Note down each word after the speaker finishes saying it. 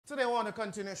Today I want to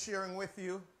continue sharing with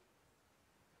you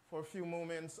for a few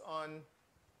moments on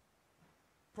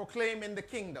proclaiming the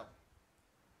kingdom.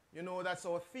 You know, that's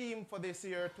our theme for this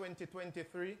year,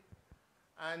 2023.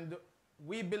 And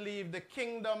we believe the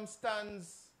kingdom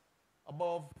stands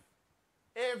above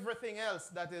everything else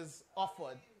that is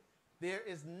offered. There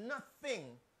is nothing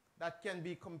that can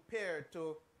be compared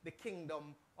to the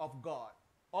kingdom of God.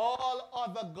 All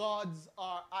other gods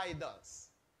are idols.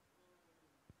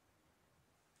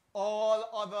 All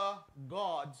other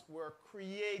gods were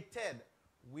created.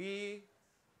 We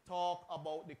talk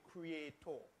about the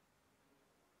creator.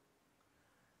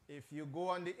 If you go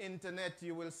on the internet,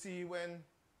 you will see when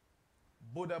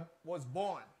Buddha was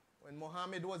born, when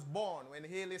Muhammad was born, when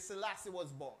Haile Selassie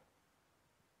was born.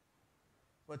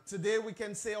 But today we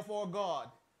can say of our God,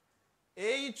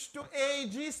 age to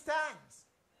age he stands.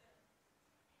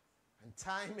 And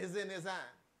time is in his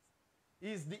hand.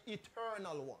 He's the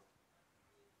eternal one.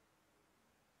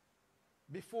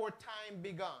 Before time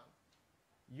began,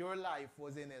 your life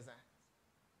was in his hands.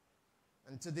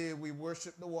 And today we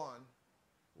worship the one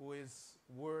who is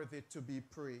worthy to be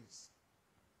praised.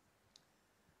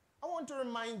 I want to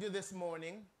remind you this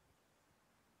morning,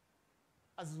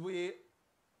 as we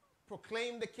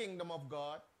proclaim the kingdom of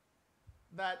God,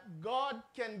 that God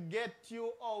can get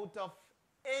you out of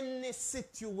any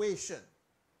situation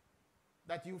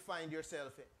that you find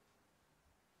yourself in.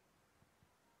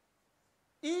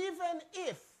 Even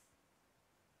if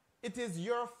it is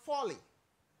your folly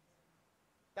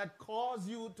that caused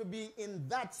you to be in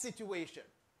that situation,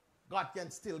 God can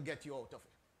still get you out of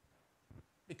it.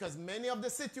 Because many of the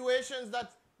situations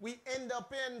that we end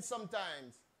up in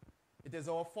sometimes, it is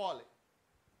our folly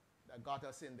that got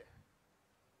us in there.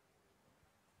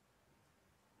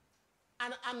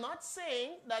 And I'm not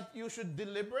saying that you should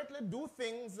deliberately do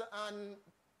things and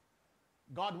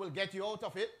God will get you out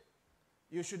of it.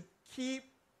 You should keep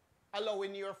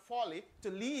allowing your folly to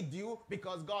lead you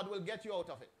because God will get you out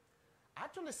of it. I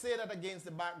actually say that against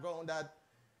the background that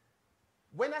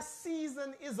when a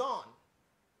season is on,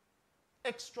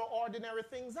 extraordinary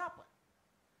things happen.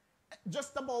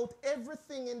 Just about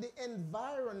everything in the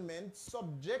environment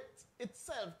subjects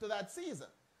itself to that season.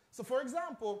 So for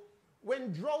example,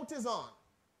 when drought is on,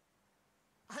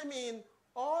 I mean,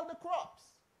 all the crops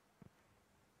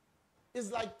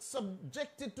is like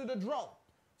subjected to the drought.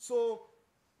 So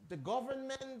the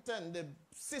government and the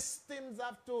systems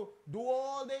have to do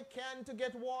all they can to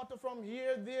get water from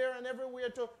here, there, and everywhere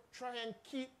to try and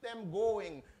keep them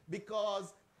going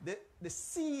because the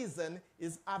season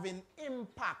is having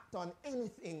impact on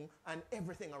anything and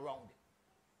everything around it.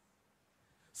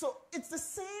 So it's the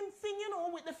same thing, you know,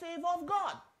 with the favor of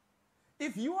God.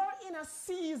 If you are in a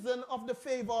season of the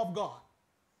favor of God,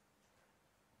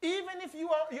 even if your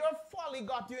folly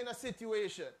got you in a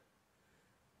situation,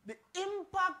 the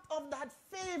impact of that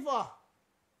favor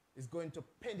is going to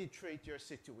penetrate your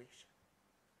situation.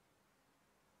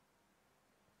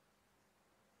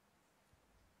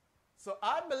 So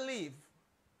I believe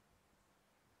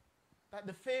that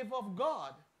the favor of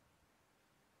God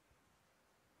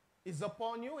is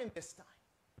upon you in this time.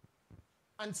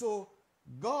 And so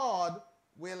God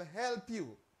will help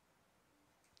you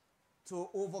to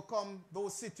overcome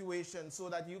those situations so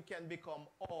that you can become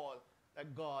all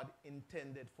that God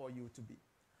intended for you to be.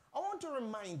 I want to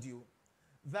remind you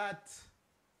that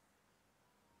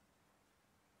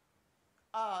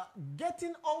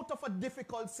getting out of a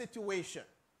difficult situation,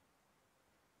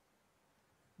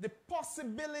 the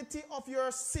possibility of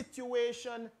your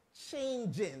situation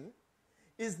changing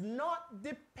is not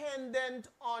dependent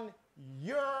on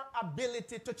your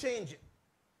ability to change it.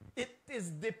 It is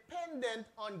dependent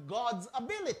on God's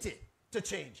ability to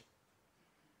change it.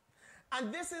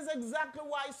 And this is exactly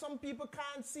why some people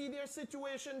can't see their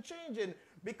situation changing,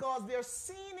 because they're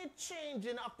seeing it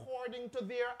changing according to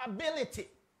their ability.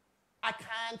 I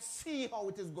can't see how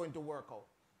it is going to work out.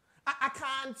 I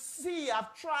can't see.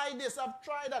 I've tried this, I've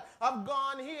tried that, I've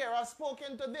gone here, I've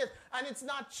spoken to this, and it's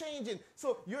not changing.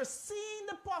 So you're seeing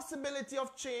the possibility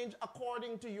of change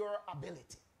according to your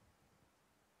ability.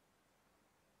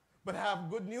 But I have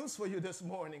good news for you this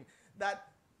morning, that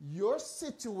your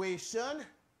situation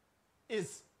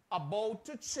is about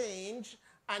to change,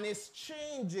 and is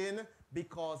changing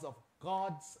because of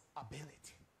God's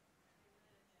ability.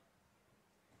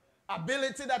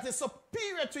 Ability that is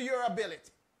superior to your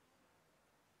ability.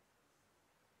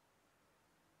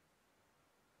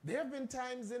 There have been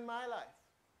times in my life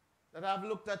that I've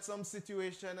looked at some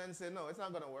situation and said, no, it's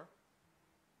not going to work.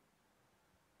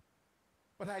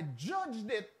 But I judged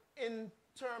it in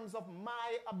terms of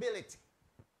my ability.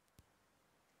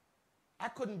 I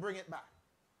couldn't bring it back.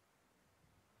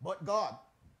 But God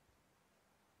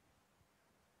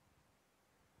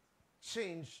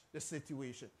change the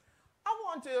situation. I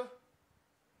want to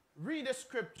read a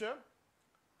scripture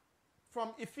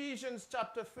from Ephesians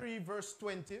chapter 3, verse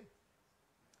 20.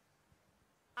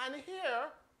 And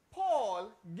here,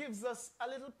 Paul gives us a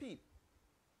little peep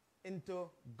into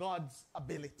God's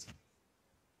ability.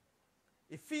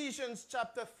 Ephesians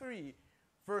chapter 3,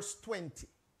 verse 20.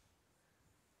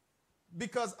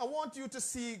 Because I want you to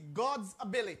see God's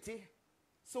ability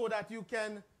so that you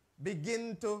can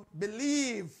begin to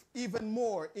believe even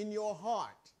more in your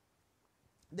heart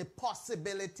the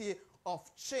possibility of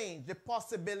change, the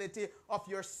possibility of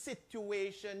your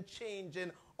situation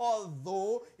changing,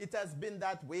 although it has been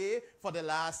that way for the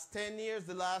last 10 years,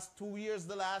 the last 2 years,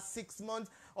 the last 6 months,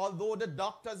 although the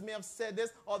doctors may have said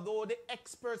this, although the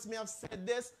experts may have said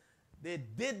this, they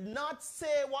did not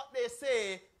say what they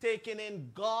say, taking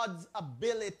in God's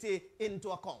ability into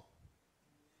account.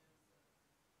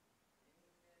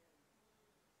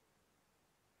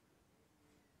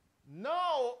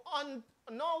 Now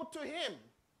to him,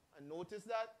 and notice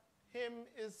that him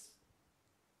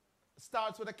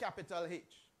starts with a capital H.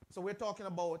 So we're talking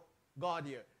about God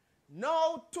here.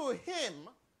 Now to him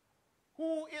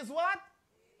who is what?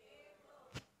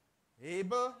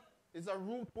 Able is a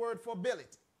root word for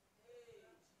ability.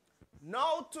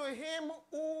 Now to him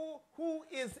who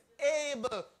is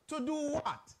able to do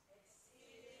what?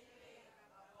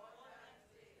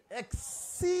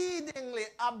 Exceedingly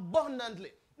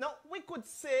abundantly. Now we could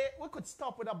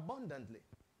stop with abundantly.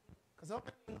 Because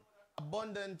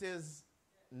abundant is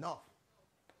enough.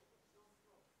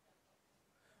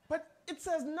 But it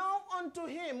says, now unto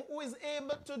him who is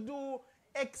able to do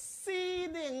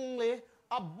exceedingly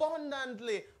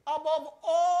abundantly above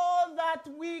all that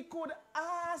we could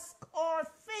ask or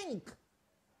think.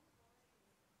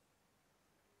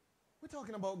 We're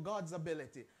talking about God's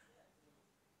ability.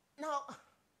 Now,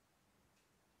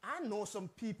 I know some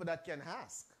people that can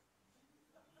ask.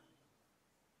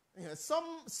 You know,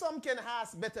 some can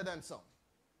ask better than some.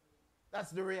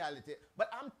 That's the reality.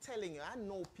 But I'm telling you, I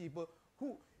know people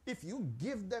who, if you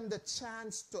give them the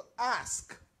chance to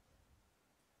ask,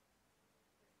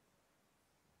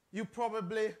 you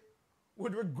probably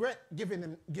would regret giving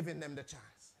them the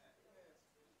chance.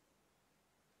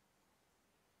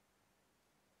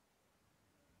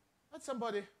 That's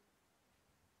somebody.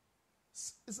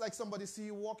 It's like somebody see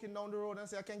you walking down the road and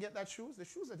say, I can get that shoes, the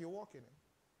shoes that you're walking in.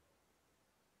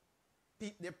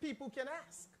 There are people who can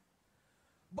ask.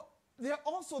 But there are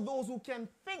also those who can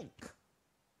think.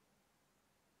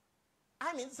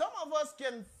 I mean, some of us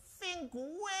can think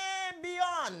way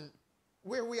beyond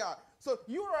where we are. So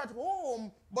you're at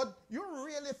home, but you're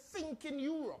really thinking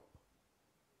Europe.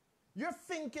 You're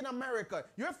thinking America.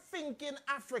 You're thinking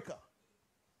Africa.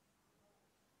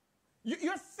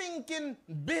 You're thinking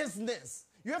business.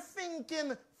 You're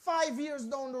thinking 5 years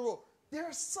down the road. There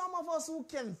are some of us who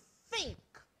can think.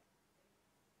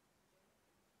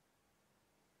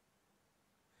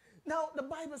 Now, the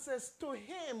Bible says, to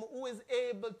him who is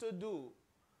able to do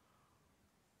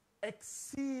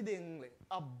exceedingly,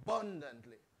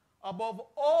 abundantly, above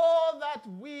all that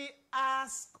we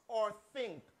ask or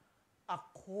think,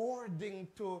 according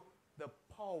to the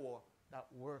power that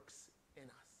works in us.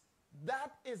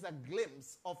 That is a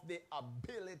glimpse of the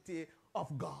ability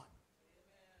of God.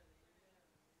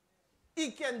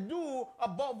 He can do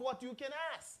above what you can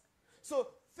ask. So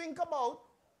think about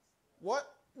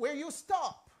where you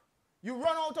stop. You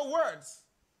run out of words.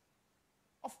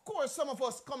 Of course, some of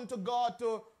us come to God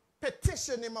to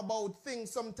petition him about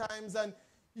things sometimes, and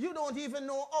you don't even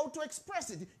know how to express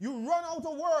it. You run out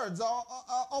of words or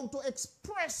how to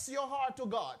express your heart to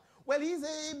God. Well, he's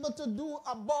able to do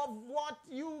above what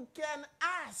you can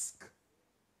ask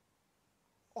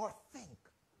or think,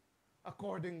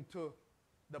 according to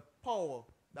the power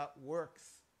that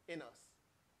works in us.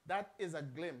 That is a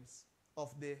glimpse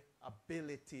of the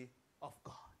ability of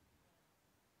God.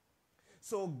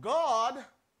 So God,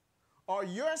 or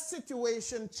your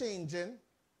situation changing,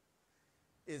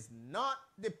 is not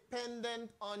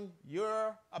dependent on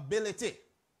your ability.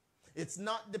 It's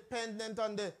not dependent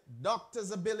on the doctor's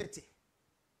ability.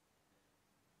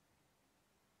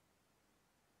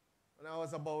 When I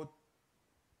was about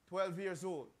 12 years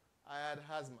old, I had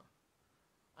asthma.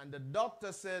 And the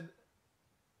doctor said,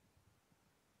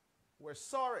 we're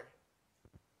sorry,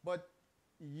 but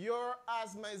your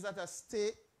asthma is at a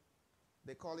state,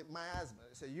 they call it miasma.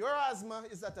 They say, your asthma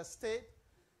is at a state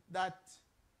that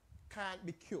can't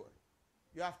be cured.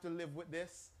 You have to live with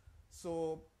this.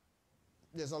 So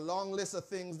there's a long list of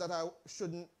things that I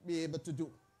shouldn't be able to do.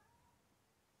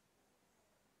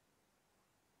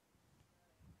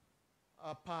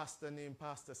 A pastor named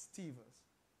Pastor Stevens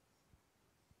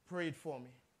prayed for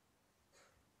me.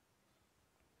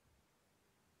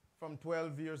 From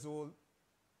 12 years old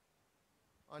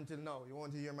until now. You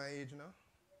want to hear my age now?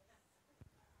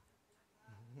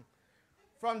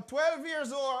 From 12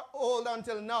 years old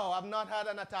until now, I've not had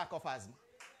an attack of asthma.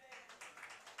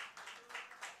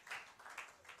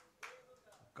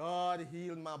 God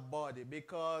healed my body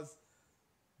because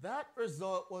that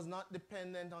result was not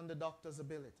dependent on the doctor's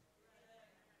ability.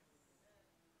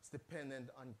 It's dependent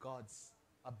on God's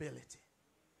ability.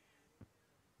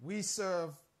 We serve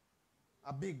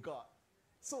a big God.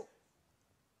 So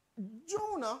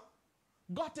Jonah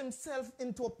got himself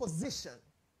into a position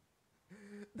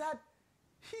that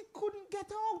he couldn't get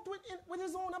out with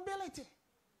his own ability.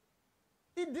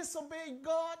 He disobeyed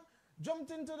God, jumped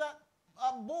into that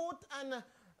boat, and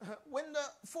when the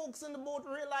folks in the boat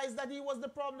realized that he was the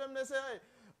problem, they said, hey,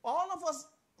 all of us,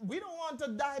 we don't want to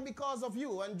die because of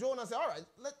you. And Jonah said, all right,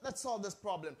 let's solve this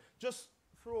problem. Just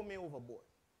throw me overboard.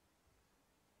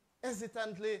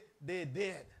 Hesitantly, they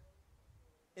did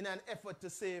in an effort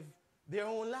to save their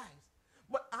own lives.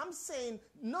 But I'm saying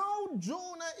now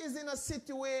Jonah is in a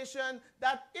situation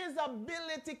that his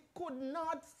ability could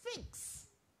not fix.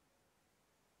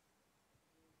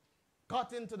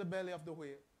 Got into the belly of the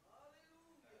whale.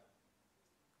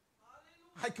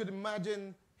 I could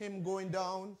imagine him going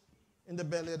down in the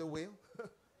belly of the whale,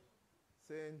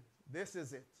 saying, this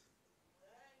is it.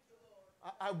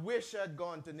 I wish I'd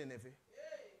gone to Nineveh.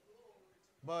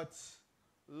 But,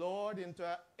 Lord,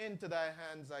 into thy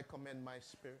hands I commend my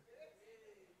spirit.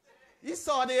 He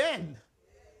saw the end.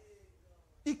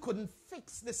 He couldn't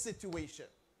fix the situation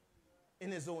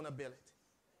in his own ability.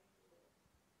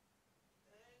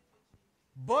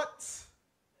 But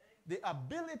the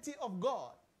ability of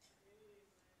God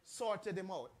sorted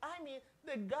him out. I mean,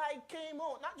 the guy came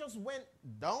out, not just went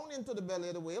down into the belly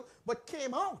of the whale, but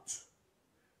came out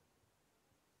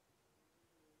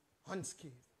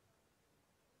unscathed.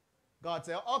 God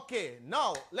said, okay,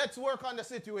 now let's work on the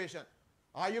situation.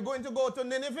 Are you going to go to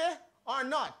Nineveh or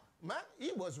not? Man,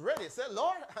 he was ready. He said,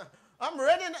 Lord, I'm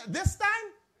ready this time.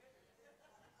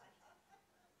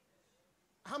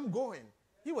 I'm going.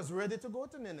 He was ready to go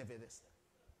to Nineveh this time.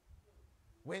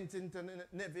 Went into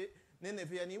Nineveh,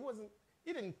 and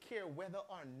he didn't care whether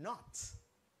or not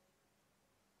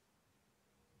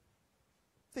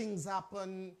things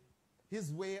happen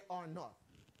his way or not.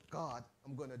 God,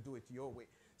 I'm going to do it your way.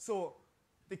 So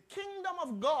the kingdom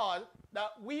of God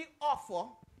that we offer,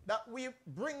 that we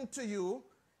bring to you,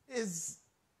 is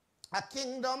a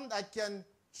kingdom that can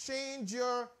change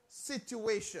your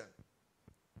situation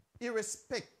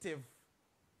irrespective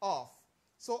of.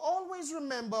 So always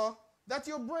remember that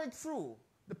your breakthrough,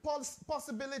 the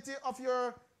possibility of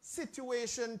your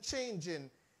situation changing,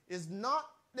 is not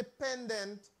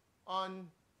dependent on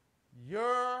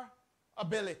your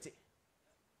ability,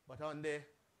 but on the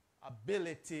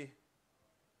ability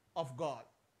of God.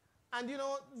 And you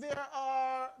know, there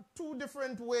are two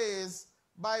different ways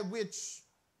by which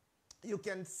you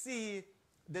can see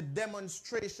the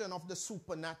demonstration of the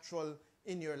supernatural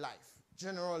in your life,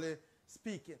 generally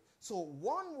speaking. So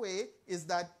one way is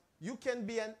that you can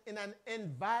be in an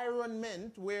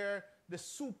environment where the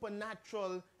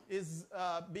supernatural is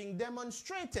being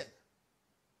demonstrated,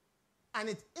 and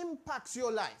it impacts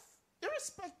your life,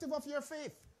 irrespective of your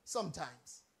faith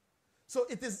sometimes. So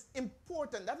it is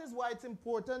important. That is why it's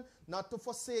important not to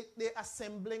forsake the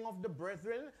assembling of the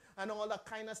brethren and all that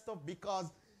kind of stuff,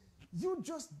 because you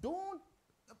just don't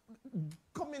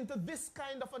come into this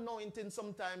kind of anointing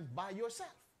sometimes by yourself.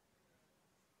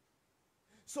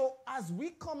 So as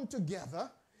we come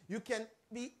together, you can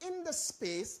be in the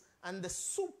space, and the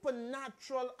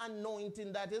supernatural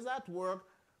anointing that is at work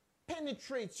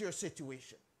penetrates your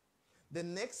situation. The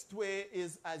next way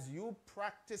is as you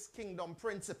practice kingdom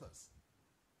principles.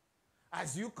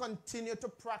 As you continue to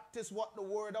practice what the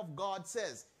Word of God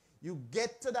says, you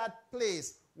get to that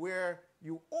place where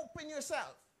you open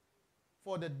yourself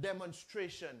for the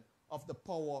demonstration of the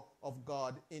power of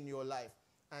God in your life.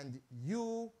 And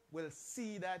you will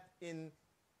see that in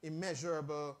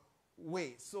immeasurable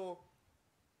ways. So,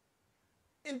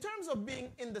 in terms of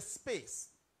being in the space,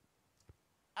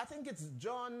 I think it's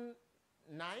John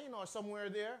 9 or somewhere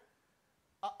there.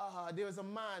 There was a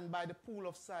man by the pool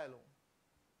of Siloam.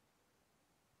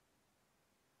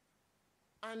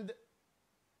 And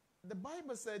the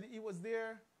Bible said he was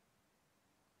there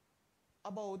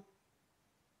about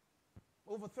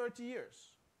over 30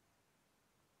 years.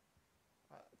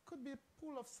 It could be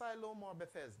Pool of Siloam or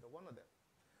Bethesda, one of them.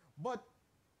 But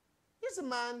here's a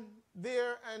man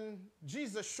there, and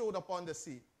Jesus showed up on the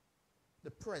scene. The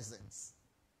presence.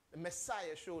 The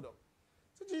Messiah showed up.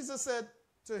 So Jesus said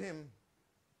to him,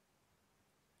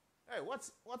 hey,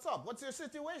 what's up? What's your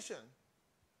situation?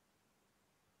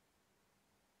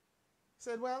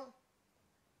 Said, well,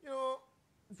 you know,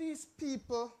 these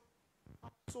people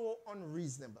are so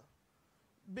unreasonable.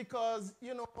 Because,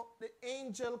 you know, the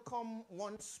angel come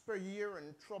once per year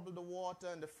and trouble the water,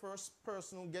 and the first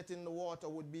person who get in the water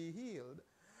would be healed.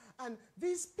 And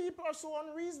these people are so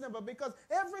unreasonable because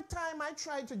every time I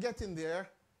try to get in there,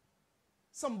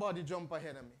 somebody jump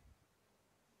ahead of me.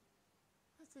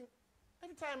 I think,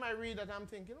 every time I read that, I'm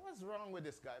thinking, what's wrong with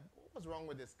this guy? What's wrong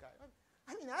with this guy?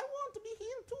 I mean, I want to be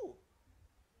healed too.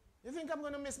 You think I'm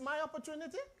going to miss my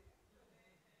opportunity?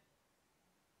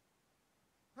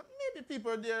 Maybe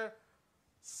people are there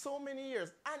so many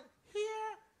years. And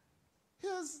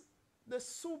here's the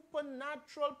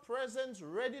supernatural presence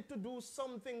ready to do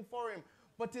something for him.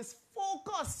 But his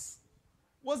focus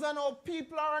was on how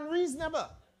people are unreasonable.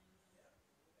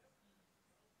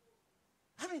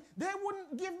 I mean, they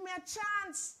wouldn't give me a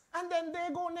chance, and then they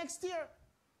go next year.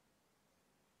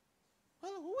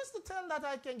 Well, who is to tell that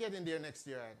I can get in there next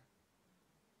year?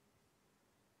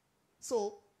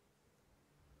 So,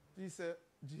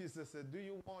 Jesus said, do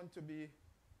you want to be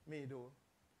made whole?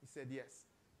 He said, yes.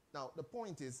 Now, the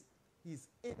point is, he's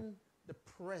in the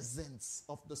presence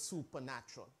of the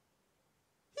supernatural.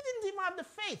 He didn't even have the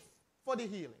faith for the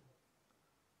healing.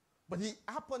 But he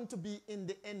happened to be in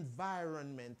the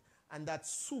environment, and that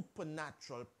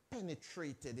supernatural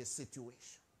penetrated his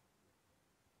situation.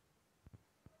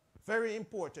 Very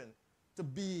important to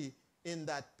be in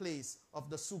that place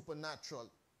of the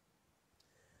supernatural.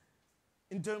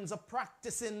 In terms of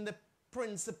practicing the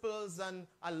principles and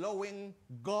allowing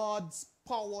God's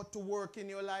power to work in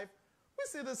your life, we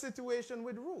see the situation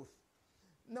with Ruth.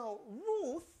 Now,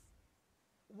 Ruth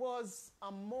was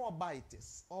a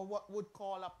Moabitess, or what would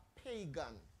call a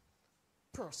pagan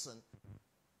person.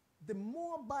 The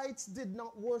Moabites did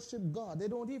not worship God. They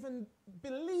don't even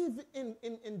believe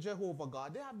in Jehovah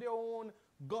God. They have their own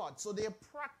God. So their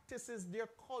practices, their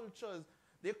cultures,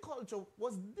 their culture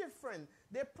was different.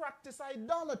 They practiced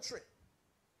idolatry.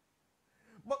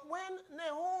 But when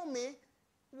Naomi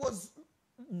was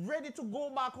ready to go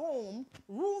back home,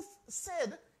 Ruth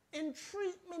said,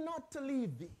 entreat me not to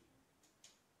leave thee,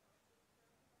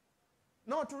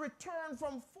 not to return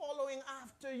from following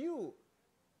after you.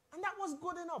 And that was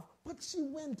good enough. But she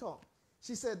went on.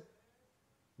 She said,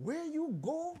 where you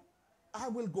go, I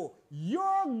will go.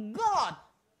 Your God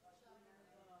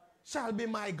shall be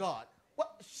my God.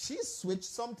 Well, she switched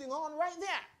something on right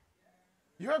there.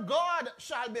 Your God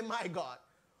shall be my God.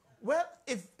 Well,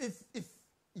 if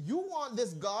you want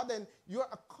this God, then you're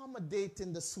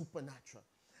accommodating the supernatural.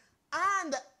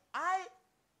 And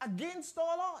against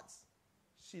all odds,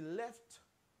 she left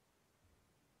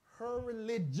her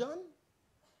religion,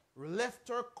 left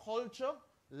her culture,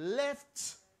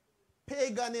 left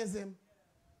paganism,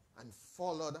 and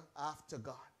followed after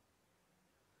God.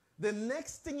 The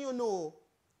next thing you know,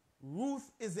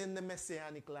 Ruth is in the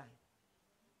messianic line.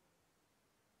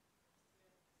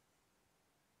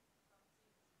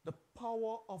 The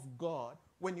power of God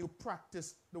when you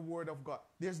practice the word of God.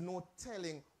 There's no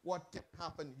telling what can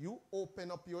happen. You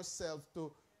open up yourself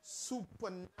to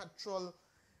supernatural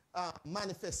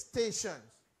manifestations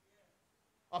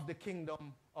of the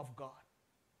kingdom of God.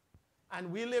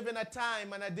 And we live in a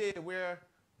time and a day where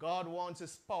God wants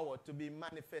his power to be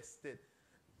manifested.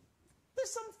 There's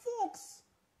some folks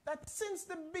that since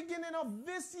the beginning of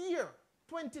this year,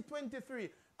 2023,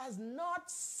 has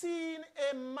not seen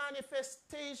a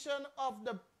manifestation of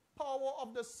the power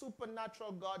of the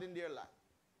supernatural God in their life.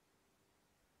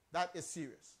 That is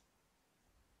serious.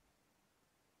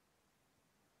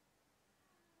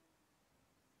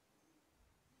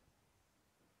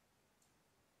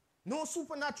 No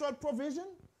supernatural provision,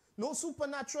 no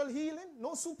supernatural healing,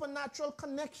 no supernatural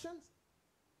connections,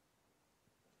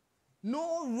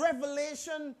 no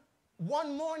revelation.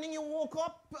 One morning you woke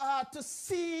up to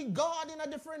see God in a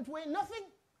different way, nothing.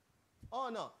 Oh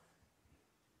no.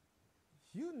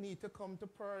 You need to come to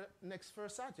prayer next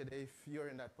first Saturday if you're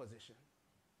in that position.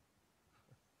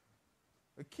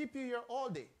 We'll keep you here all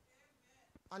day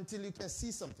until you can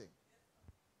see something.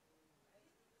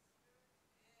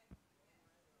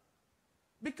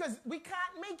 Because we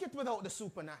can't make it without the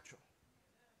supernatural.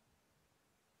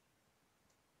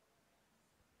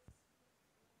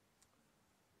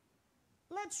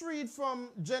 Let's read from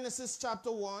Genesis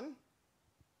chapter 1,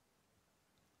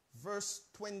 verse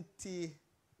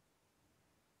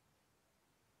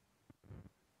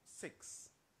 26.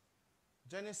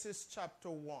 Genesis chapter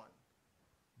 1,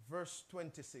 verse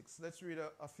 26. Let's read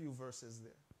a few verses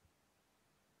there.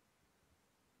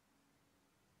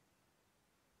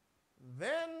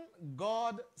 Then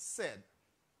God said,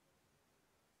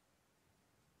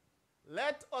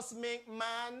 let us make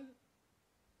man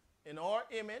in our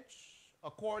image,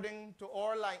 according to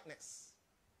our likeness.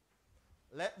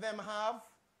 Let them have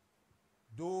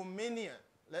dominion.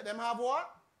 Let them have what?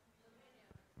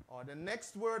 Dominion. Or the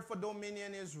next word for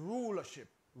dominion is rulership.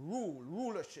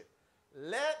 Rulership.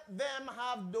 Let them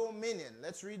have dominion.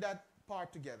 Let's read that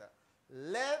part together.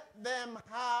 Let them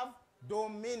have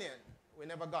dominion. We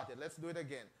never got it. Let's do it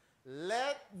again.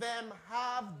 Let them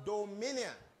have dominion.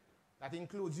 That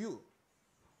includes you.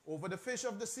 Over the fish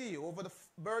of the sea, over the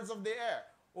birds of the air,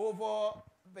 over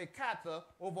the cattle,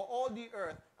 over all the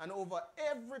earth, and over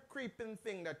every creeping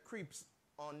thing that creeps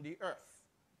on the earth.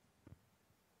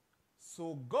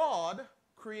 So God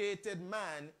created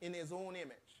man in his own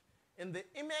image. In the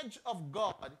image of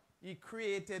God, he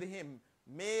created him.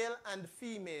 Male and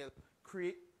female,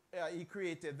 he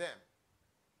created them.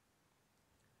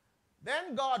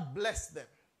 Then God blessed them.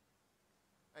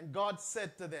 And God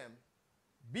said to them,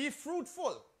 be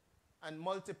fruitful and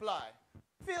multiply.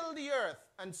 Fill the earth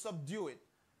and subdue it.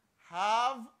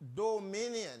 Have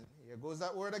dominion. Here goes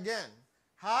that word again.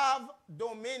 Have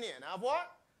dominion. Have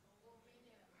what?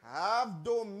 Dominion. Have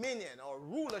dominion or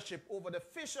rulership over the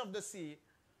fish of the sea,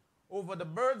 over the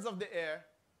birds of the air,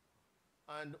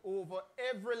 and over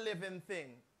every living thing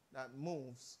that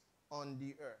moves on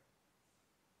the earth.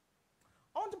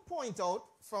 I want to point out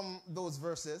from those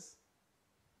verses,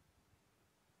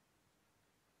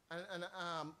 and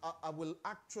I will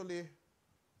actually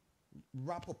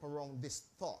wrap up around this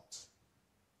thought.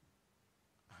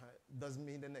 Doesn't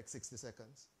mean the next 60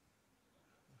 seconds.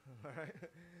 All right?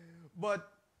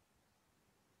 But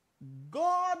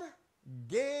God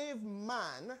gave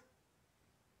man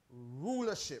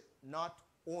rulership, not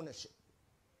ownership.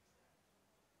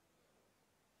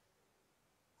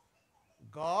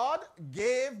 God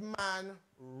gave man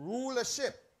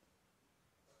rulership,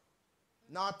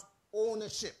 not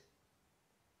ownership.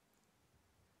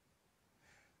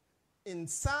 In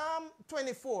Psalm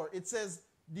 24, it says,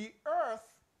 the earth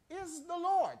is the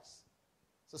Lord's.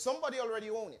 So somebody already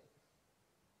owns it.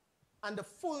 And the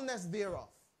fullness thereof,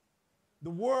 the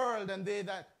world and they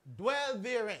that dwell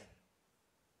therein.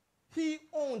 He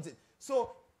owns it.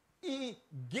 So he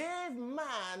gave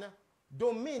man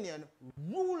dominion,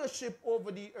 rulership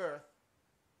over the earth,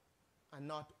 and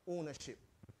not ownership.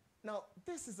 Now,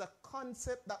 this is a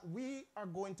concept that we are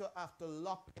going to have to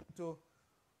lock into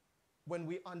when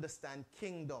we understand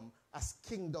kingdom as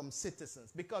kingdom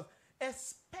citizens. Because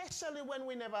especially when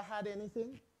we never had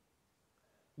anything,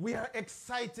 we are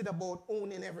excited about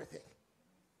owning everything.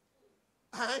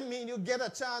 I mean, you get a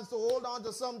chance to hold on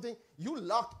to something, you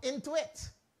lock into it.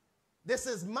 This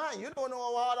is mine. You don't know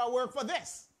how hard I work for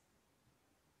this.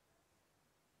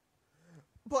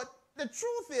 But the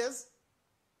truth is,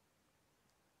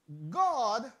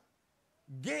 God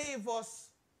gave us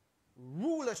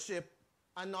rulership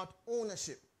and not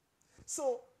ownership.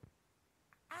 So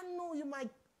I know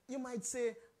you might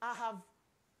say, I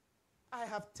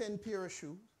have 10 pair of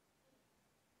shoes.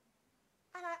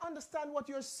 And I understand what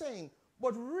you're saying,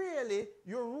 but really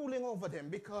you're ruling over them,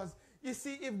 because you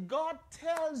see, if God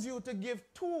tells you to give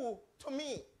 2 to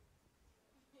me,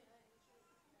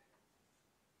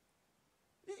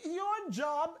 your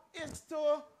job is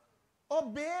to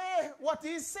obey what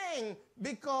he's saying,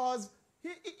 because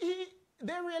they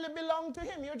really belong to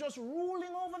him. You're just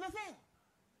ruling over the thing.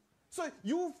 So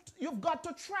you've got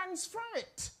to transfer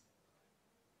it.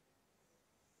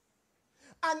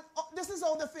 And this is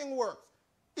how the thing works.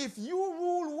 If you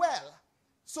rule well,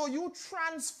 so you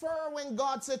transfer when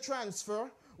God said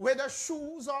transfer, whether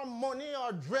shoes or money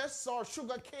or dress or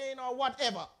sugar cane or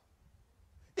whatever.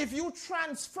 If you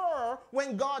transfer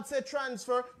when God said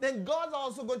transfer, then God's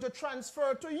also going to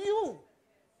transfer to you.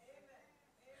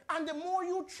 And the more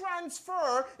you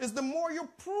transfer is the more you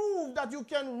prove that you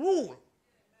can rule.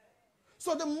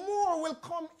 So the more will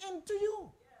come into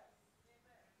you.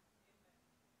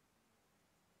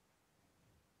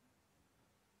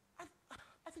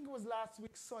 I think it was last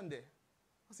week Sunday.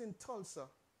 I was in Tulsa.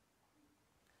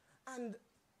 And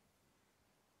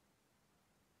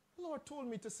the Lord told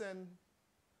me to send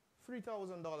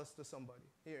 $3,000 to somebody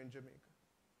here in Jamaica.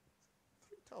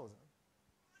 3,000.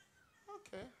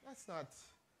 Okay, that's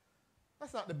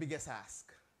not the biggest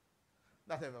ask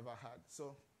that I've ever had.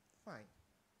 So, fine.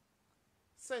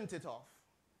 Sent it off.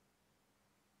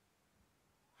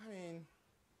 I mean,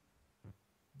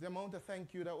 the amount of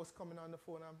thank you that was coming on the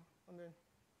phone, I'm wondering,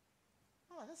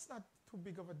 oh, that's not too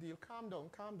big of a deal. Calm down,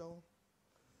 calm down.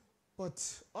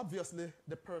 But obviously,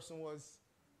 the person was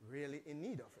really in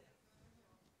need of it.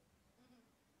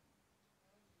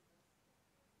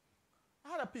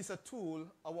 I had a piece of tool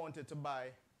I wanted to buy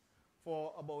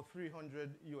for about $300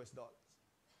 US.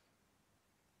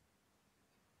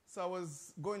 So I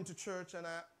was going to church, and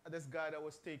this guy that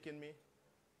was taking me,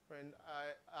 friend,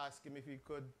 I asked him if he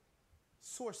could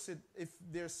source it, if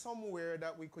there's somewhere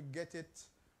that we could get it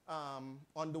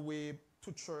on the way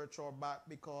to church or back,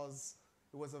 because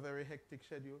it was a very hectic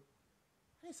schedule.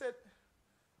 And he said,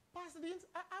 Pastor Deans,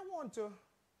 I want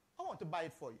to buy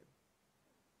it for you.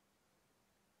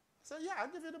 I said, yeah, I'll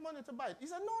give you the money to buy it. He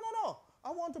said, no,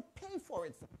 I want to pay for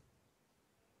it.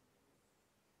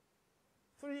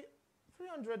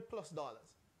 $300 plus.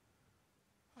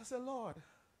 I said, Lord,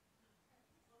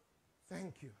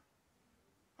 thank you.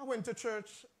 I went to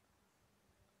church.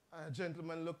 A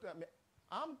gentleman looked at me.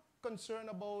 I'm concerned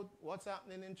about what's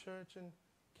happening in church, and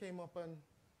came up and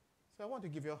said, I want to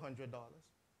give you $100.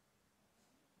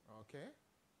 Okay.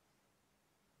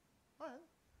 All right.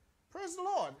 Praise the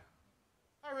Lord.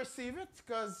 I receive it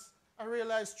because I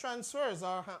realize transfers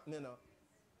are happening now.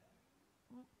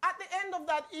 At the end of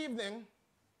that evening,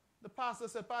 the pastor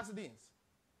said, Pastor Deans,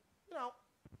 you know,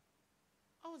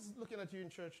 I was looking at you in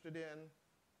church today, and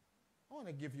I want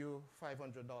to give you $500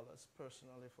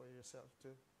 personally for yourself to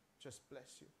just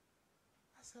bless you.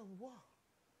 I said, wow.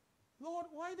 Lord,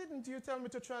 why didn't you tell me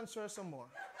to transfer some more?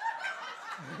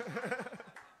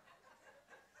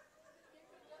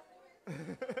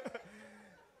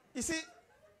 You see,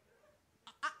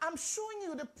 I'm showing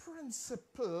you the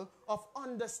principle of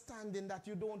understanding that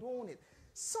you don't own it.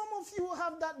 Some of you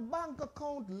have that bank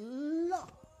account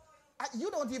locked.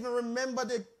 You don't even remember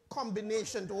the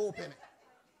combination to open it.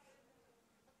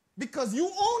 Because you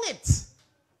own it.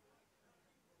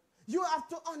 You have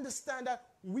to understand that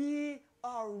we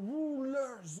are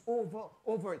rulers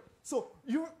over it. So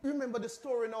you remember the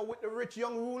story now with the rich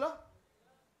young ruler?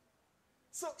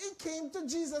 So he came to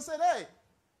Jesus and said, hey,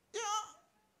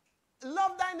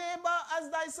 love thy neighbor as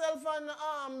thyself,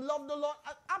 and love the Lord.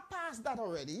 I passed that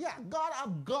already. Yeah, God,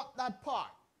 I've got that part.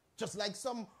 Just like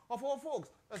some of our folks.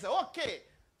 I say, okay,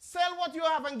 sell what you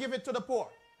have and give it to the poor,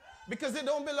 because it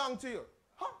don't belong to you.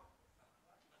 Huh?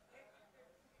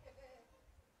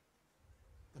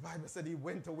 The Bible said he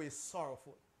went away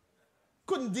sorrowful.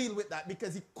 Couldn't deal with that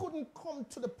because he couldn't come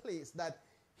to the place that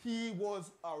he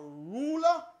was a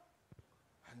ruler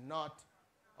and not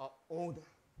an owner.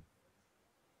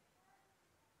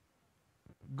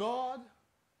 God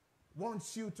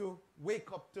wants you to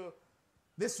wake up to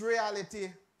this reality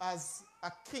as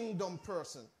a kingdom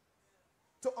person,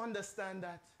 to understand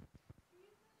that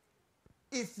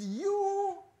if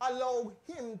you allow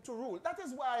him to rule, that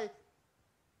is why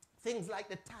things like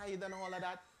the tithe and all of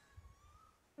that,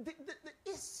 the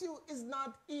issue is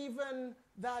not even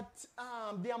that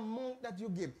the amount that you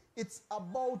give. It's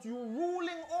about you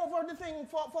ruling over the thing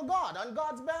for God, on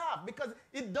God's behalf, because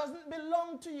it doesn't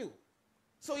belong to you.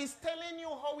 So he's telling you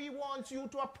how he wants you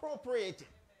to appropriate it.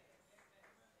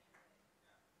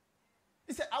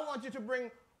 He said, I want you to bring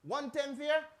 1/10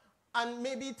 here, and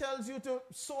maybe he tells you to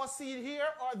sow a seed here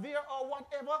or there or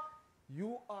whatever.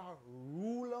 You are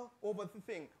ruler over the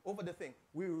thing.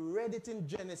 We read it in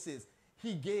Genesis.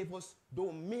 He gave us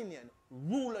dominion,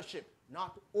 rulership,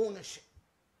 not ownership.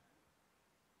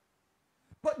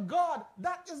 But God,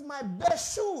 that is my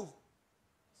best shoes.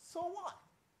 So what?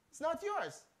 It's not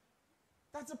yours.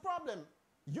 That's the problem.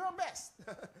 You're best.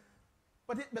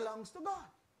 But it belongs to God.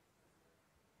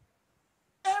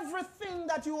 Everything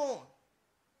that you own,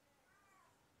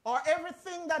 or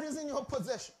everything that is in your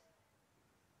possession,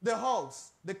 the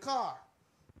house, the car,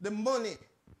 the money,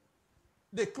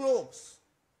 the clothes,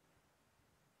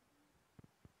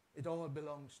 it all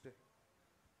belongs to him.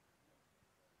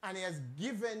 And he has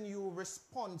given you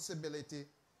responsibility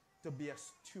to be a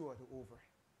steward over it.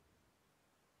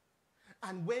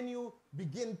 And when you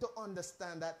begin to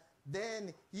understand that,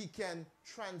 then he can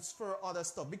transfer other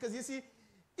stuff. Because you see,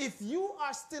 if you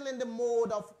are still in the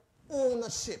mode of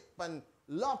ownership and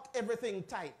lock everything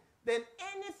tight, then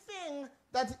anything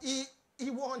that he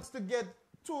wants to get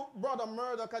to Brother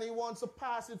Murdoch and he wants to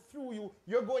pass it through you,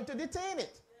 you're going to detain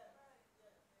it.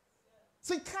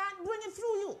 So he can't bring it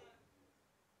through you.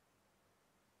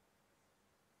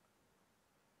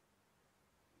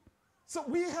 So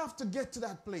we have to get to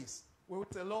that place where we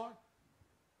say, Lord,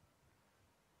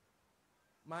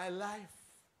 my life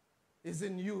is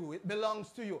in you. It belongs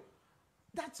to you.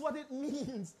 That's what it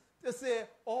means to say,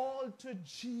 all to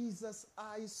Jesus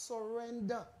I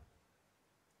surrender.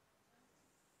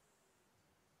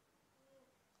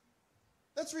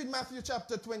 Let's read Matthew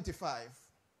chapter 25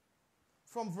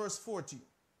 from verse 40.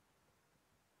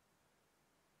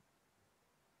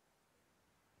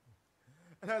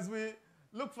 And as we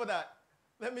look for that,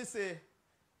 let me say,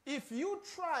 if you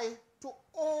try to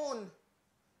own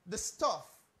the stuff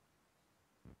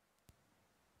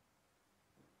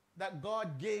that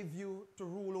God gave you to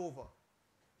rule over,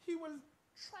 he will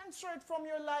transfer it from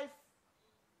your life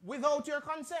without your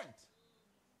consent.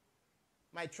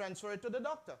 Might transfer it to the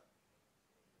doctor.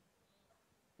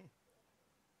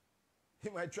 He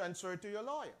might transfer it to your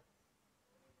lawyer.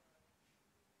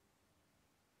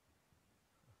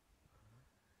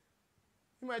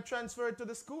 He might transfer it to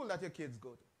the school that your kids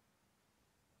go to.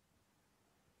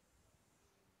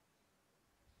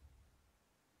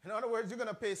 In other words, you're going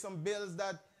to pay some bills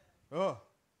that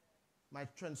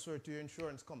might transfer to your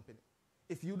insurance company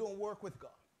if you don't work with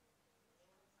God.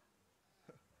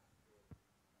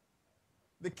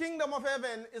 The kingdom of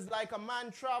heaven is like a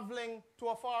man traveling to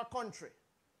a far country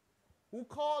who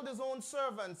called his own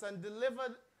servants and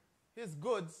delivered his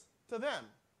goods to them.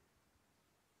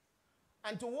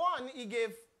 And to one he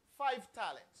gave 5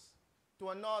 talents, to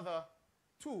another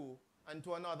 2, and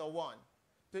to another 1,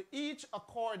 to each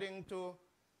according to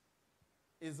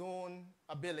his own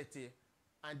ability,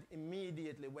 and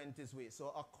immediately went his way.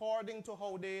 So according to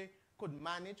how they could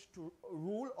manage to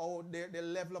rule, or their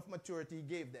level of maturity he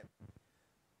gave them.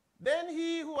 Then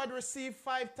he who had received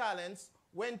 5 talents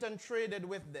went and traded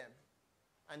with them,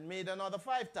 and made another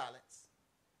 5 talents.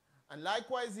 And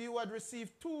likewise he who had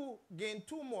received 2 gained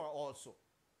 2 more also.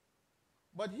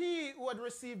 But he who had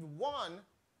received 1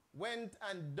 went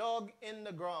and dug in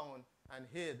the ground and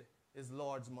hid his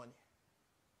Lord's money.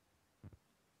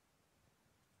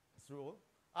 That's rule.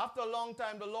 After a long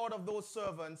time, the Lord of those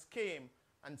servants came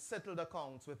and settled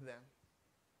accounts with them.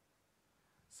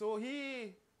 So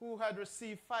he who had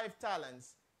received 5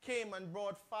 talents came and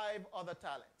brought 5 other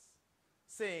talents,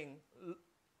 saying,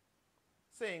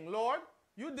 Lord,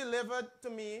 you delivered to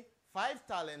me 5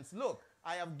 talents. Look,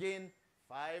 I have gained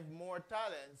 5 more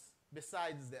talents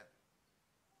besides them.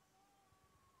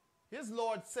 His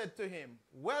Lord said to him,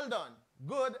 well done,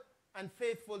 good and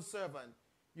faithful servant.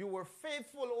 You were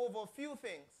faithful over a few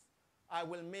things. I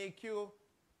will make you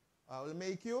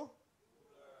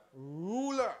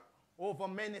ruler over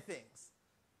many things.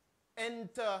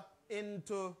 Enter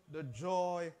into the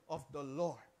joy of the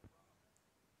Lord.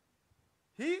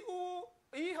 He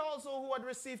also who had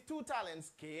received 2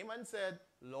 talents came and said,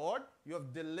 Lord, you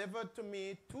have delivered to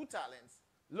me 2 talents.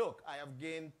 Look, I have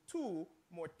gained 2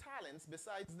 more talents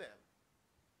besides them.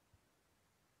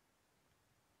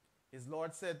 His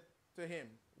Lord said to him,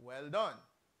 well done,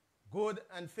 good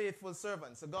and faithful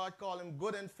servant. So God called him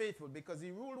good and faithful because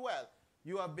he ruled well.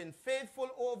 You have been faithful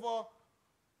over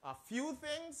a few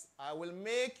things. I will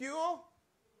make you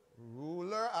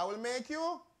ruler. I will make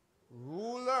you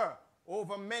ruler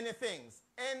over many things.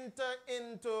 Enter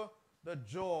into the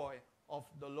joy of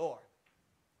the Lord,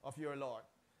 of your Lord.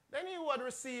 Then he who had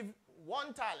received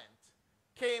 1 talent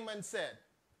came and said,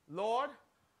 Lord,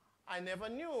 I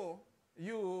knew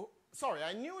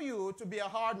you to be a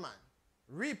hard man,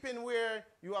 reaping where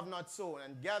you have not sown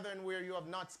and gathering where you have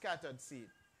not scattered seed.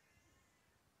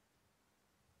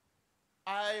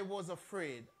 I was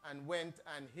afraid and went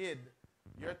and hid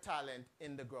your talent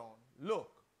in the ground.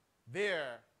 Look,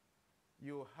 there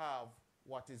you have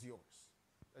what is yours.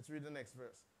 Let's read the next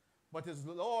verse. But his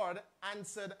Lord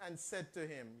answered and said to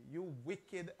him, you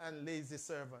wicked and lazy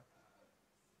servant.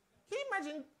 Can you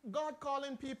imagine God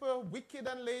calling people wicked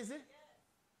and lazy?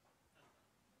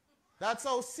 That's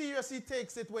how serious he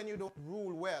takes it when you don't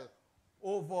rule well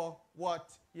over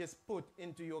what he has put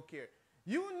into your care.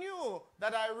 You knew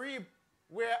that I reap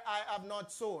where I have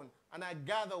not sown, and I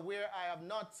gather where I have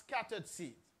not scattered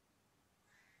seed.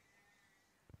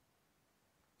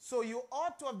 So you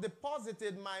ought to have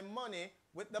deposited my money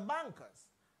with the bankers,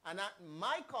 and at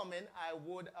my coming I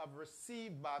would have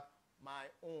received back my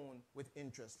own with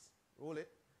interest. Roll it.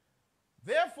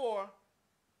 Therefore,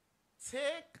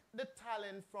 take the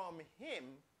talent from him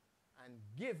and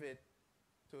give it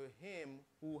to him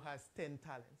who has 10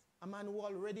 talents. A man who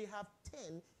already have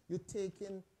 10, you're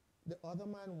taking the other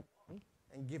man 1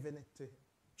 and giving it to him.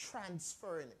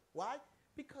 Transferring it. Why?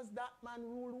 Because that man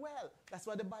ruled well. That's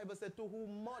why the Bible said, to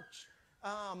whom much,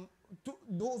 to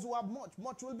those who have much,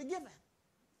 much will be given.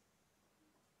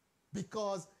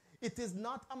 Because it is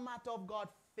not a matter of God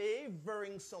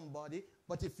favoring somebody,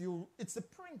 but it's a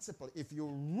principle. If you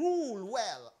rule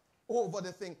well over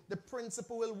the thing, the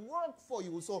principle will work for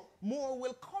you. So more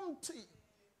will come to you.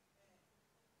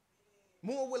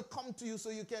 More will come to you so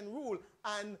you can rule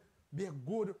and be a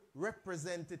good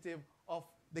representative of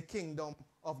the kingdom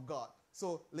of God.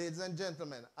 So, ladies and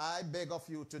gentlemen, I beg of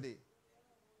you today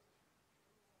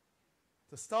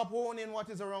to stop owning what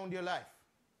is around your life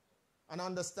and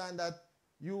understand that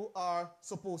you are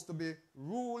supposed to be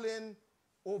ruling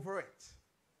over it.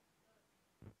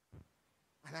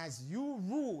 And as you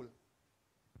rule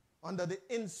under the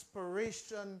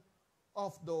inspiration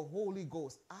of the Holy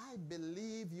Ghost. I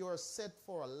believe you're set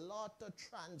for a lot of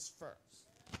transfers.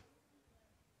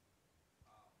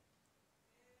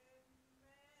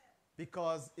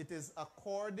 Because it is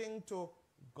according to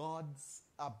God's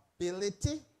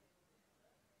ability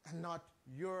and not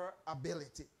your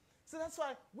ability. So that's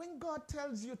why when God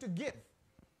tells you to give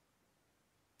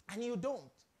and you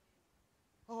don't,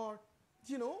 or,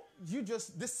 you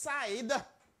just decide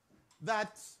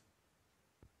that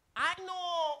I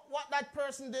know what that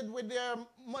person did with their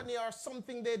money or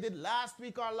something they did last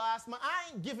week or last month.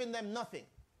 I ain't giving them nothing.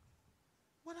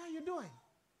 What are you doing?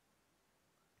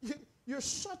 You're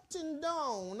shutting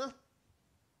down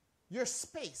your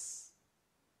space.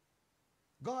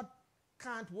 God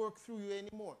can't work through you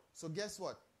anymore. So guess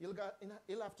what? He'll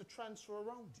have to transfer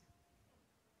around you.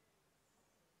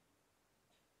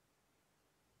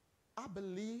 I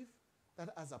believe that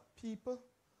as a people,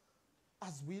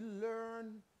 as we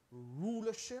learn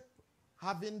rulership,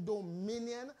 having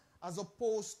dominion, as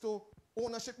opposed to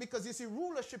ownership, because you see,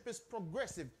 rulership is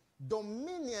progressive.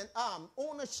 Dominion,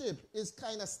 ownership is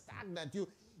kind of stagnant.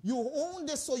 You own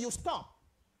this, so you stop.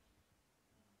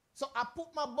 So I put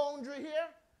my boundary here.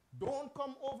 Don't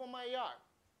come over my yard.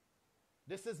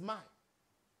 This is mine.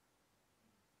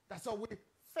 That's how we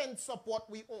fence up what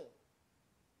we own,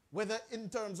 whether in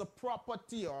terms of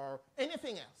property or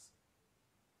anything else.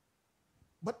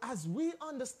 But as we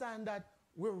understand that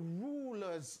we're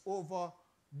rulers over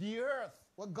the earth,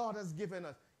 what God has given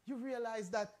us, you realize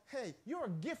that, hey, you're a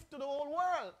gift to the whole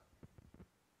world.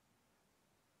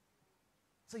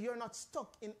 So you're not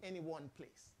stuck in any one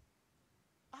place.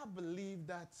 I believe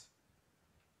that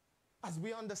as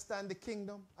we understand the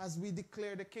kingdom, as we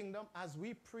declare the kingdom, as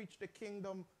we preach the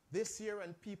kingdom this year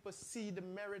and people see the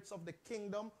merits of the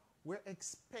kingdom, we're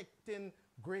expecting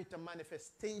greater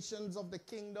manifestations of the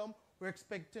kingdom. We're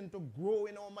expecting to grow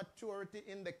in our maturity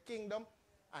in the kingdom.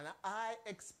 And I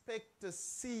expect to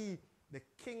see the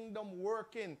kingdom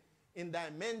working in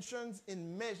dimensions,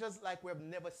 in measures like we've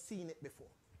never seen it before.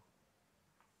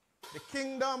 The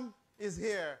kingdom is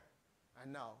here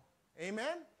and now.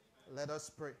 Amen? Let us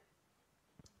pray.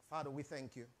 Father, we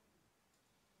thank you.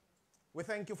 We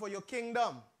thank you for your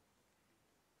kingdom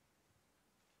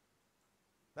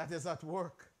that is at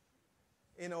work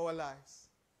in our lives.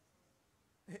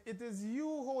 It is you,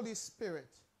 Holy Spirit,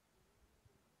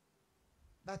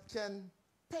 that can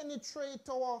penetrate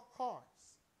our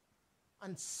hearts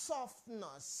and soften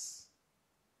us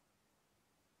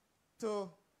to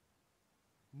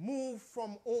move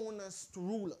from owners to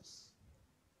rulers.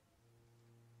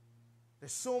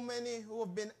 There's so many who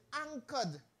have been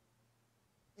anchored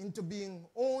into being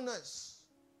owners.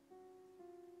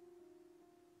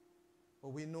 But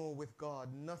we know with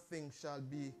God, nothing shall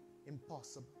be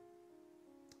impossible.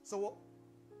 So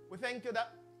we thank you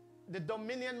that the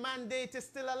dominion mandate is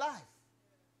still alive.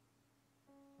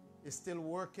 It's still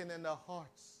working in the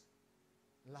hearts,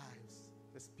 lives,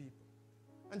 of His people.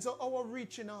 And so our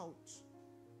reaching out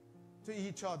to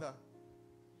each other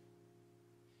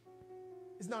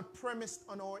is not premised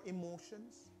on our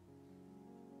emotions.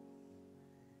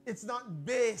 It's not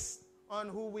based on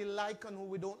who we like and who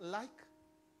we don't like.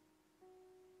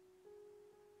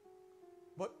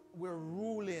 But we're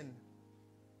ruling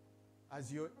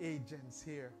as your agents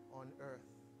here on earth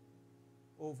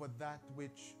over that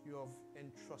which you have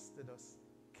entrusted us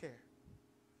care.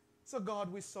 So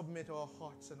God, we submit our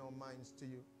hearts and our minds to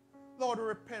you. Lord,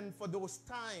 repent for those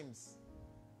times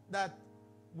that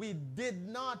we did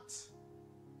not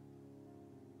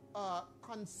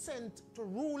consent to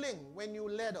ruling when you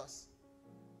led us.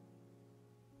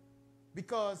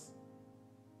 Because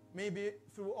maybe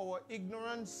through our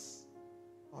ignorance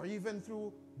or even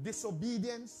through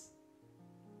disobedience,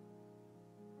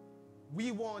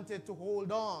 we wanted to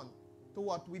hold on to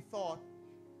what we thought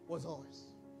was ours.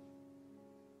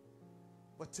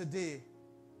 But today,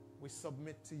 we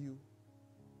submit to you.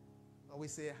 And we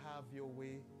say, have your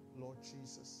way, Lord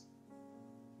Jesus,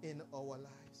 in our lives.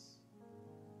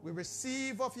 We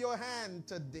receive of your hand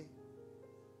today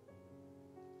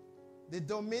the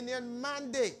dominion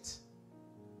mandate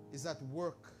is at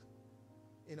work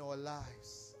in our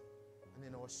lives and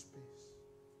in our space.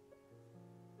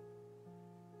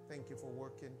 Thank you for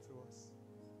working through us.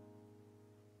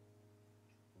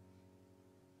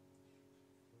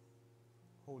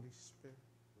 Holy Spirit,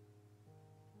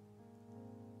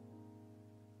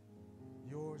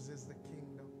 yours is the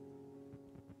kingdom.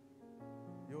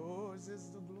 Yours is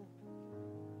the glory.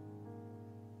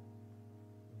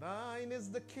 Thine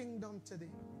is the kingdom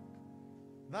today.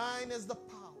 Thine is the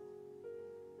power,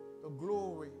 the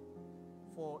glory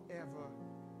forever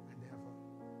and ever.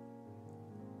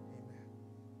 Amen.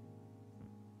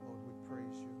 Lord, we pray.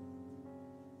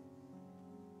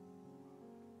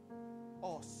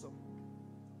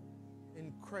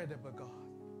 incredible God.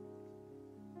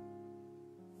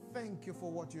 Thank you for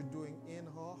what you're doing in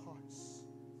our hearts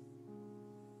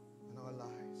and our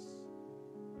lives.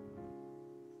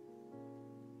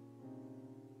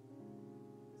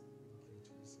 Thank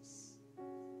you, Jesus.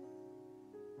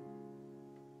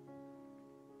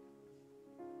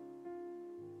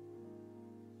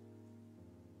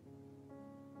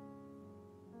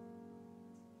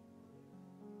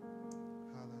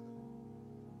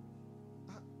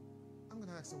 I'm going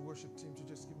to ask the worship team to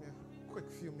just give me a quick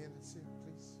few minutes here,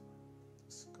 please.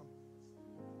 Just come.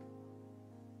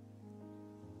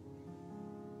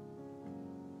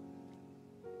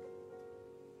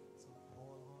 So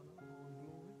all honor, all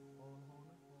glory, all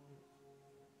honor, all.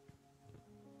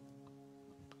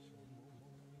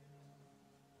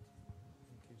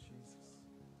 Thank you, Jesus.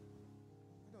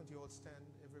 Why don't you all stand,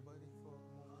 everybody, for a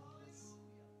moment? Let's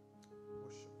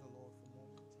worship the Lord for a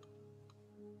moment.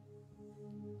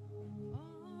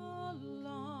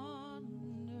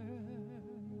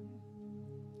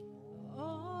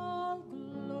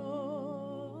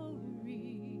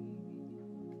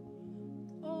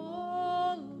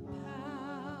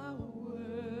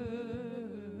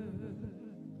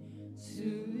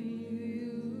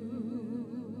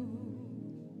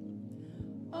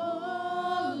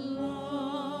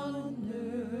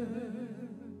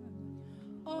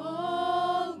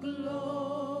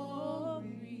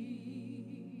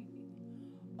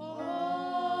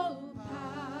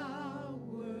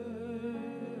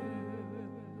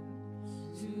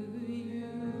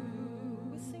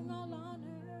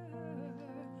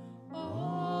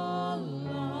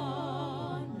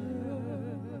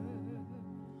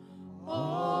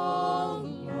 Oh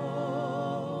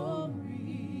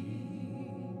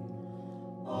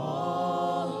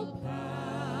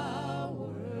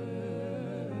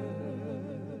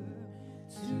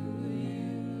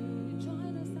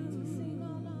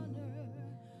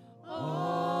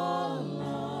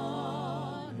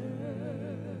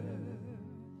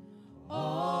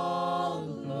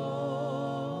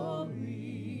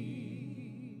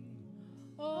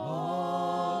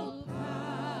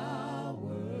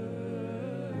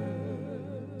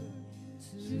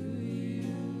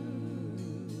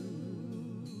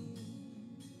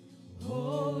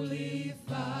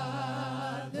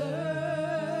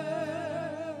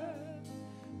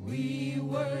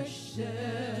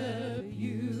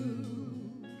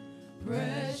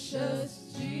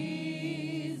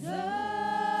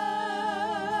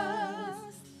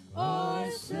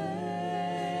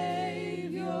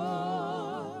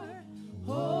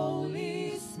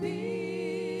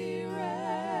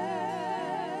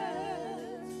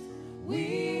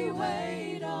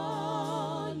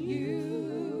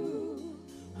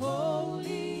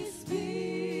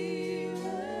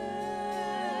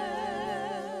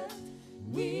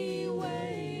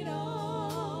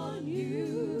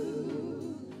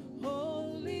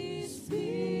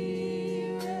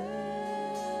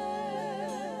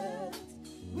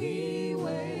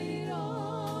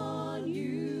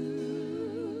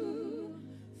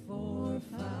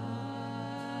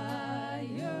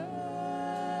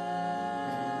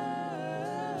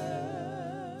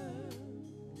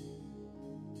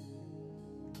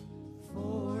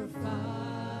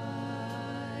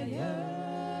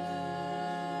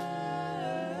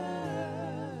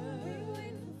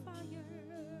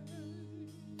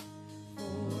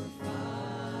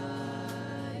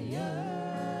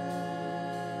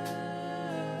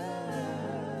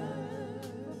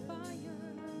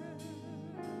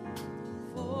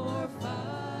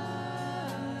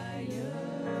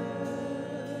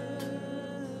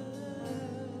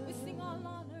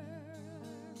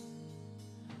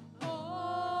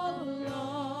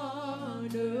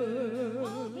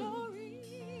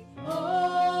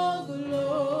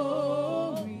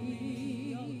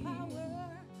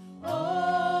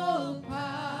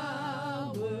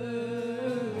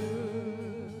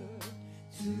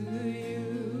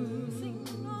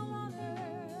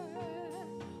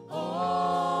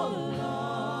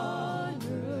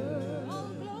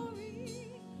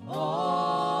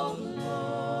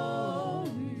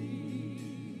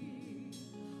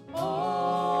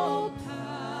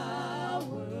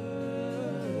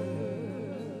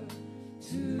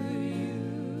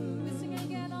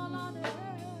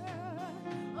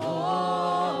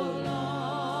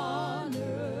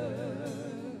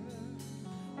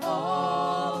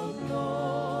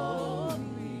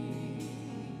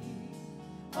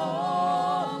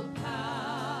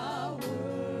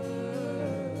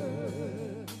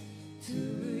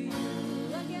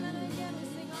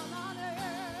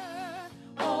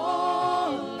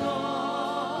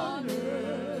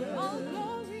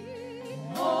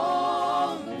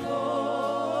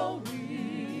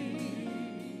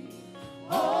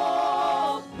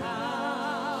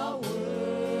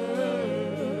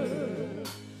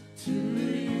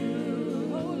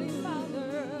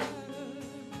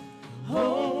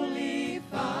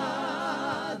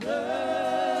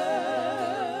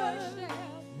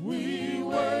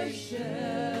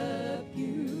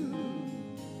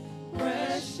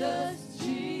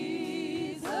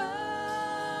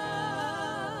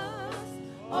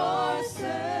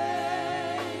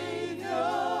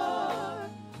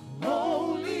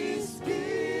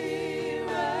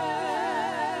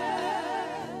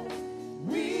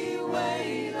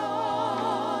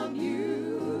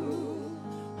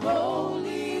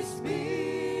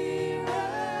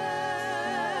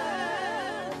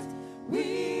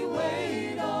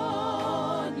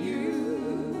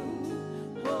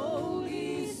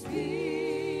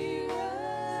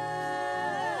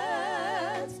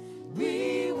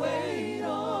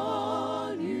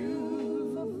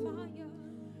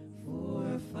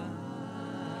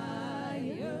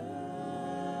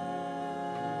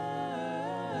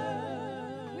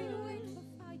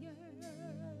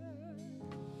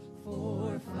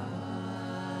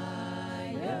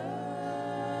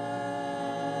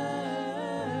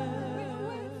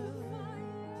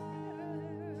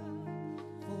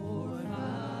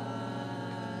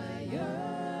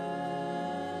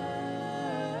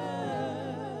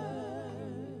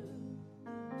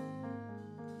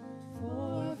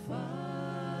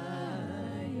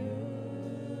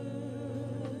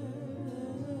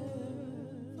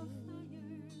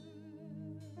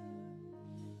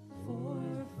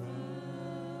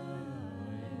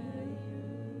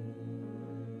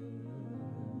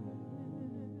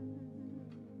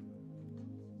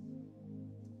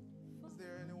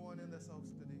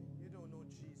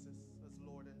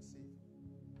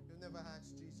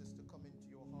asked Jesus to come into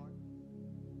your heart,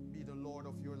 be the Lord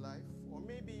of your life, or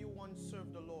maybe you once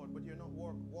served the Lord, but you're not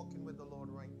walking with the Lord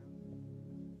right now,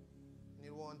 and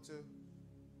you want to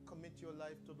commit your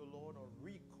life to the Lord or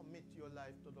recommit your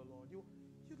life to the Lord,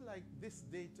 you'd like this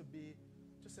day to be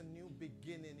just a new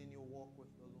beginning in your walk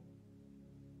with the Lord.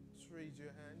 Just raise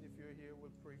your hand. If you're here,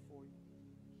 we'll pray for you.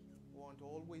 We want to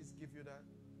always give you that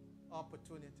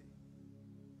opportunity.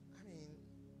 I mean,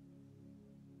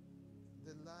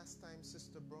 the last time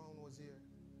Sister Brown was here,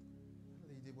 that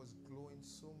lady was glowing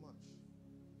so much.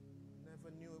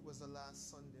 Never knew it was the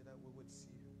last Sunday that we would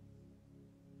see her.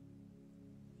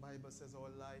 The Bible says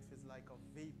our life is like a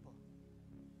vapor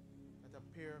that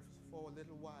appears for a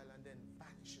little while and then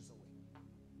vanishes away.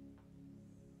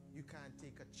 You can't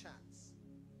take a chance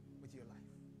with your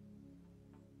life.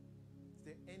 Is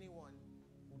there anyone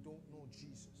who don't know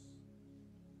Jesus?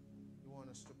 You want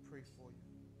us to pray for you?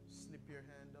 Slip your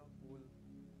hand up. We'll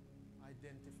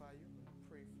identify you and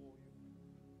pray for you.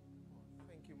 Oh,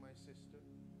 thank you, my sister.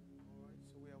 All right,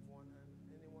 so we have one hand.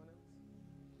 Anyone else?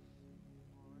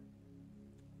 All right.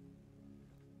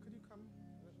 Could you come?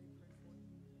 Let me pray for you.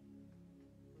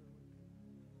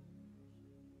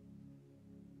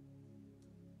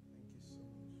 Thank you so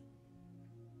much.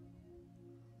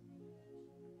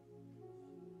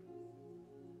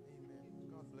 Amen.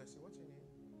 God bless you. What's your name?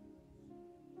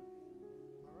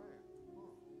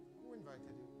 Who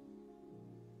invited you?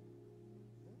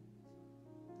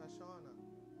 Tashana.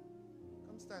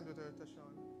 Come stand with her,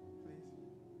 Tashana, please.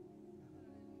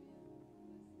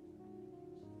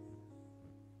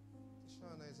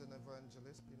 Tashana is an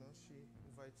evangelist. You know, she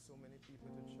invites so many people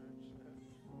to church.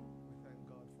 We thank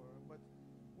God for her. But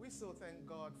we so thank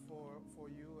God for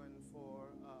you and for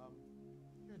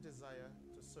your desire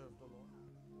to serve the Lord.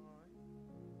 All right.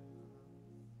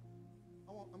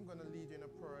 I'm going to lead you in a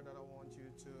prayer that I want you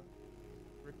to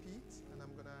repeat, and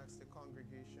I'm going to ask the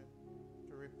congregation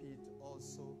to repeat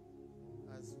also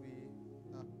as we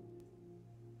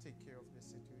take care of this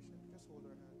situation. Just hold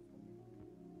our hand for me.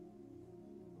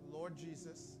 Lord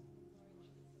Jesus,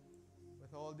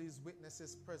 with all these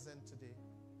witnesses present today,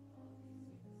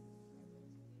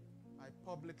 I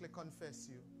publicly confess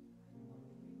you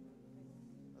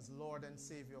as Lord and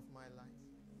Savior of my life.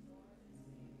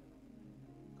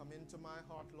 Come into my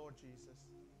heart, Lord Jesus,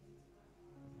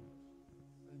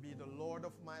 and be the Lord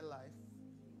of my life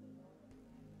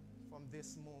from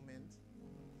this moment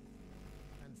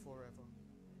and forever.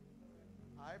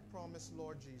 I promise,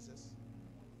 Lord Jesus,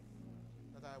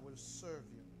 that I will serve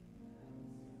you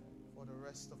for the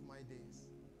rest of my days.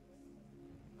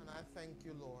 And I thank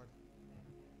you, Lord,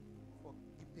 for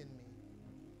keeping me.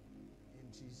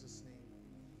 In Jesus' name,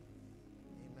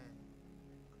 amen.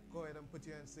 Go ahead and put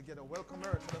your hands together. Welcome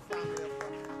her to the family of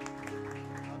God.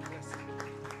 God bless you.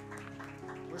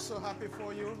 We're so happy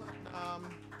for you.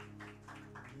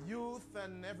 Youth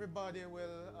and everybody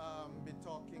will be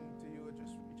talking to you,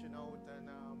 just reaching out, and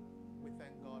we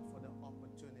thank God for the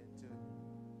opportunity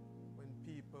when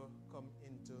people come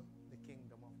into the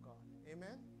kingdom of God.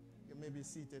 Amen. You may be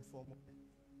seated for a moment.